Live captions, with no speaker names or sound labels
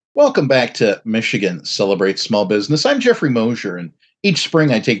Welcome back to Michigan Celebrates Small Business. I'm Jeffrey Mosier, and each spring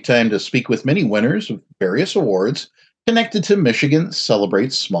I take time to speak with many winners of various awards connected to Michigan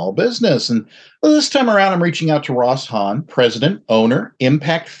Celebrates Small Business. And this time around, I'm reaching out to Ross Hahn, president, owner,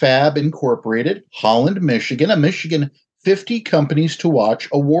 Impact Fab Incorporated, Holland, Michigan, a Michigan 50 Companies to Watch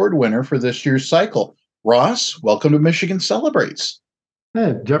award winner for this year's cycle. Ross, welcome to Michigan Celebrates.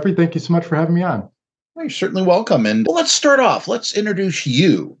 Hey, Jeffrey, thank you so much for having me on. Well, you're certainly welcome. And let's start off. Let's introduce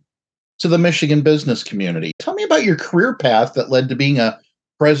you to the Michigan business community. Tell me about your career path that led to being a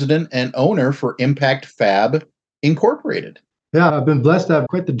president and owner for Impact Fab Incorporated. Yeah, I've been blessed to have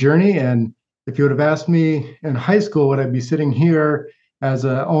quite the journey. And if you would have asked me in high school, would I be sitting here as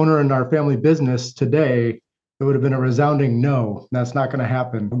an owner in our family business today? It would have been a resounding no. That's not going to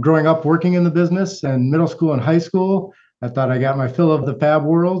happen. Growing up working in the business and middle school and high school, I thought I got my fill of the fab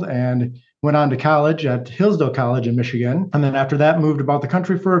world and went on to college at Hillsdale College in Michigan. And then after that, moved about the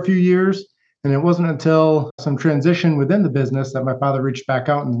country for a few years. And it wasn't until some transition within the business that my father reached back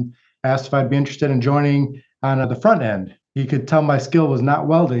out and asked if I'd be interested in joining on the front end. He could tell my skill was not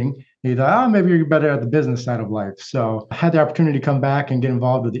welding. He thought, oh, maybe you're better at the business side of life. So I had the opportunity to come back and get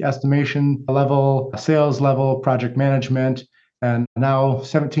involved with the estimation level, sales level, project management. And now,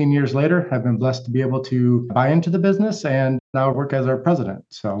 17 years later, I've been blessed to be able to buy into the business and now work as our president.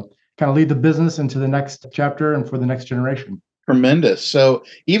 So kind of lead the business into the next chapter and for the next generation. Tremendous. So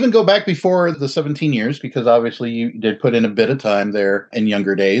even go back before the 17 years, because obviously you did put in a bit of time there in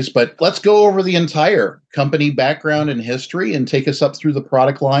younger days, but let's go over the entire company background and history and take us up through the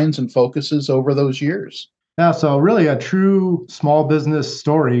product lines and focuses over those years. Yeah, so really a true small business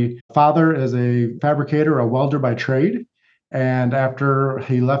story. Father is a fabricator, a welder by trade. And after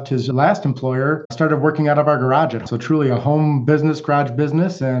he left his last employer, started working out of our garage. So truly a home business, garage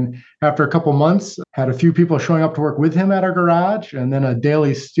business. And after a couple months, had a few people showing up to work with him at our garage, and then a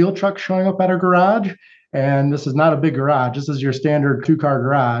daily steel truck showing up at our garage. And this is not a big garage. This is your standard two-car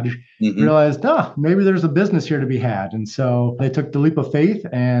garage. Realized, maybe there's a business here to be had. And so they took the leap of faith.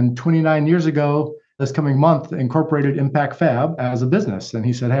 And 29 years ago, this coming month, incorporated Impact Fab as a business. And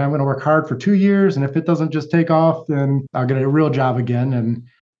he said, hey, I'm going to work hard for 2 years. And if it doesn't just take off, then I'll get a real job again. And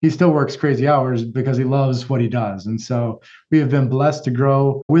he still works crazy hours because he loves what he does. And so we have been blessed to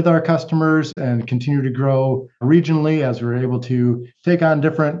grow with our customers and continue to grow regionally as we're able to take on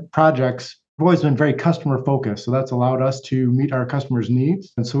different projects. We've always been very customer focused. So that's allowed us to meet our customers'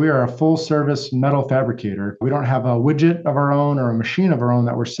 needs. And so we are a full service metal fabricator. We don't have a widget of our own or a machine of our own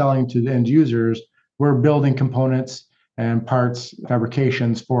that we're selling to the end users. We're building components and parts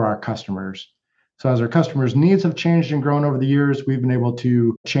fabrications for our customers. So as our customers' needs have changed and grown over the years, we've been able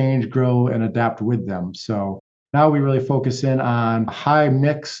to change, grow, and adapt with them. So now we really focus in on high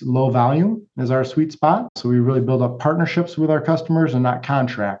mix, low volume is our sweet spot. So we really build up partnerships with our customers and not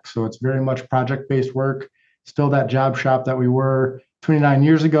contracts. So it's very much project-based work, still that job shop that we were 29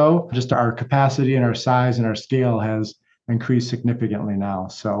 years ago. Just our capacity and our size and our scale has increased significantly now.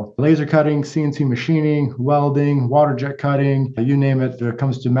 So laser cutting, CNC machining, welding, water jet cutting, you name it, when it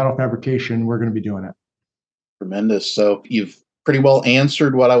comes to metal fabrication, we're going to be doing it. Tremendous. So you've pretty well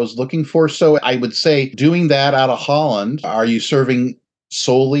answered what I was looking for. So I would say doing that out of Holland, are you serving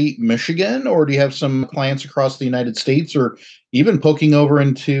solely Michigan, or do you have some clients across the United States or even poking over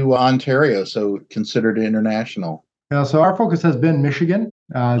into Ontario? So considered international. Yeah, so our focus has been Michigan.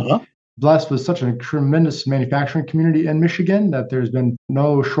 Blessed with such a tremendous manufacturing community in Michigan that there's been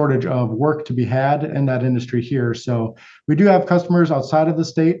no shortage of work to be had in that industry here. So we do have customers outside of the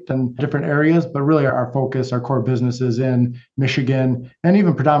state and different areas, but really our focus, our core business is in Michigan and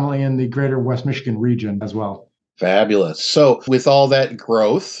even predominantly in the greater West Michigan region as well. Fabulous. So with all that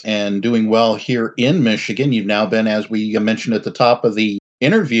growth and doing well here in Michigan, you've now been, as we mentioned at the top of the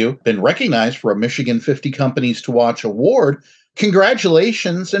interview, been recognized for a Michigan 50 Companies to Watch award.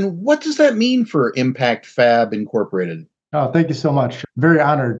 Congratulations. And what does that mean for Impact Fab Incorporated? Oh, thank you so much. Very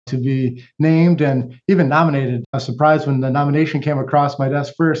honored to be named and even nominated. I was surprised when the nomination came across my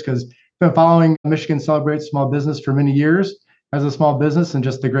desk first because I've been following Michigan Celebrates Small Business for many years as a small business and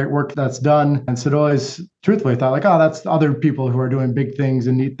just the great work that's done. And so always truthfully thought like, oh, that's other people who are doing big things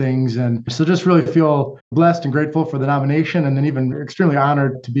and neat things. And so just really feel blessed and grateful for the nomination and then even extremely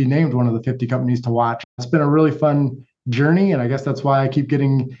honored to be named one of the 50 companies to watch. It's been a really fun journey. And I guess that's why I keep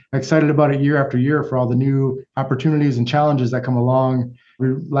getting excited about it year after year for all the new opportunities and challenges that come along. We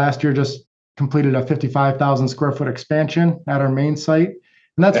last year just completed a 55,000 square foot expansion at our main site.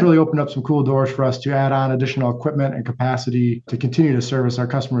 And that's really opened up some cool doors for us to add on additional equipment and capacity to continue to service our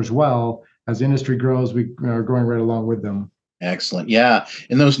customers well. As the industry grows, we are growing right along with them. Excellent. Yeah.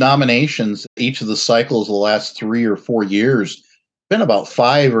 In those nominations, each of the cycles of the last 3 or 4 years been about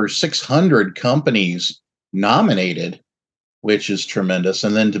 500 or 600 companies nominated, which is tremendous.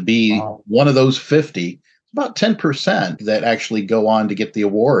 And then to be Wow. one of those 50, about 10% that actually go on to get the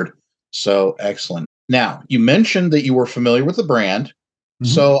award. So excellent. Now, you mentioned that you were familiar with the brand. Mhm.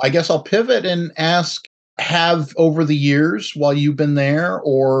 So I guess I'll pivot and ask, have over the years while you've been there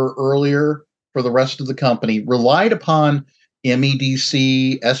or earlier for the rest of the company relied upon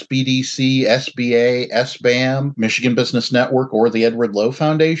MEDC, SBDC, SBA, SBAM, Michigan Business Network, or the Edward Lowe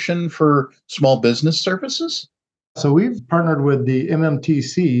Foundation for small business services? So we've partnered with the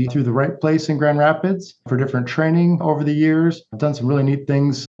MMTC through the Right Place in Grand Rapids for different training over the years. I've done some really neat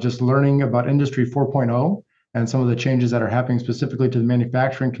things just learning about Industry 4.0 and some of the changes that are happening specifically to the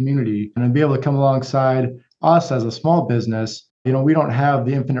manufacturing community and then be able to come alongside us as a small business. We don't have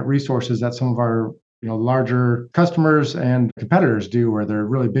the infinite resources that some of our larger customers and competitors do where they're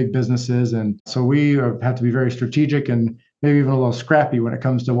really big businesses, and so we have had to be very strategic and maybe even a little scrappy when it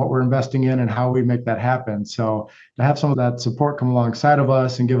comes to what we're investing in and how we make that happen. So to have some of that support come alongside of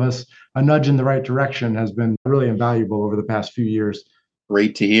us and give us a nudge in the right direction has been really invaluable over the past few years.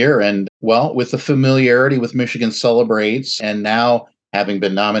 Great to hear. And well, with the familiarity with Michigan Celebrates and now having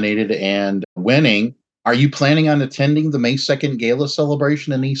been nominated and winning, are you planning on attending the May 2nd Gala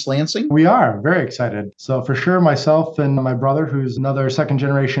celebration in East Lansing? We are very excited. So for sure, myself and my brother, who's another second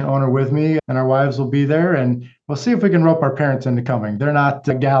generation owner with me, and our wives will be there. And we'll see if we can rope our parents into coming. They're not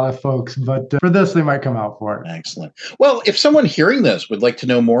gala folks, but for this, they might come out for it. Excellent. Well, if someone hearing this would like to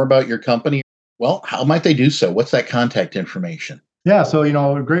know more about your company, well, how might they do so? What's that contact information? Yeah, so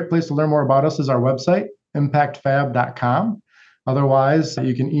a great place to learn more about us is our website, impactfab.com. Otherwise,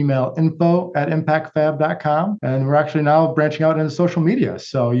 you can email info@impactfab.com. And we're actually now branching out into social media.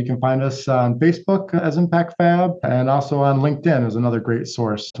 So you can find us on Facebook as Impact Fab and also on LinkedIn is another great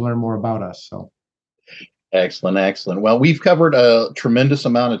source to learn more about us. So Excellent, excellent. Well, we've covered a tremendous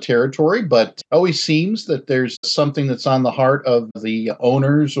amount of territory, but it always seems that there's something that's on the heart of the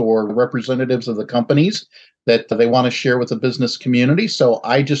owners or representatives of the companies that they want to share with the business community. So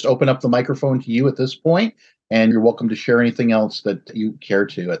I just open up the microphone to you at this point, and you're welcome to share anything else that you care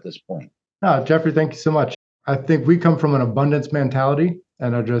to at this point. Jeffrey, thank you so much. I think we come from an abundance mentality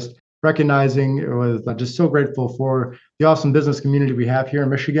and are just recognizing it was just so grateful for the awesome business community we have here in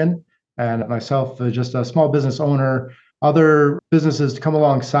Michigan. And myself, just a small business owner, other businesses to come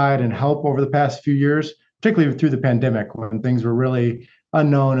alongside and help over the past few years, particularly through the pandemic when things were really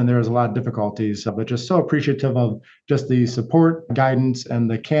unknown and there was a lot of difficulties. But just so appreciative of just the support, guidance, and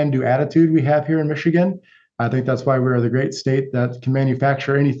the can-do attitude we have here in Michigan. I think that's why we're the great state that can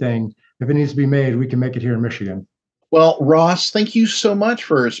manufacture anything. If it needs to be made, we can make it here in Michigan. Well, Ross, thank you so much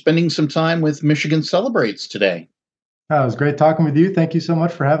for spending some time with Michigan Celebrates today. It was great talking with you. Thank you so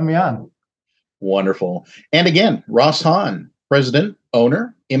much for having me on. Wonderful. And again, Ross Hahn, President,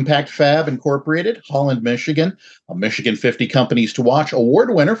 Owner, Impact Fab Incorporated, Holland, Michigan, a Michigan 50 Companies to Watch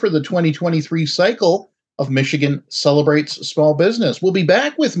award winner for the 2023 cycle of Michigan Celebrates Small Business. We'll be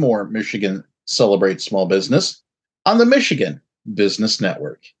back with more Michigan Celebrates Small Business on the Michigan Business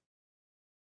Network.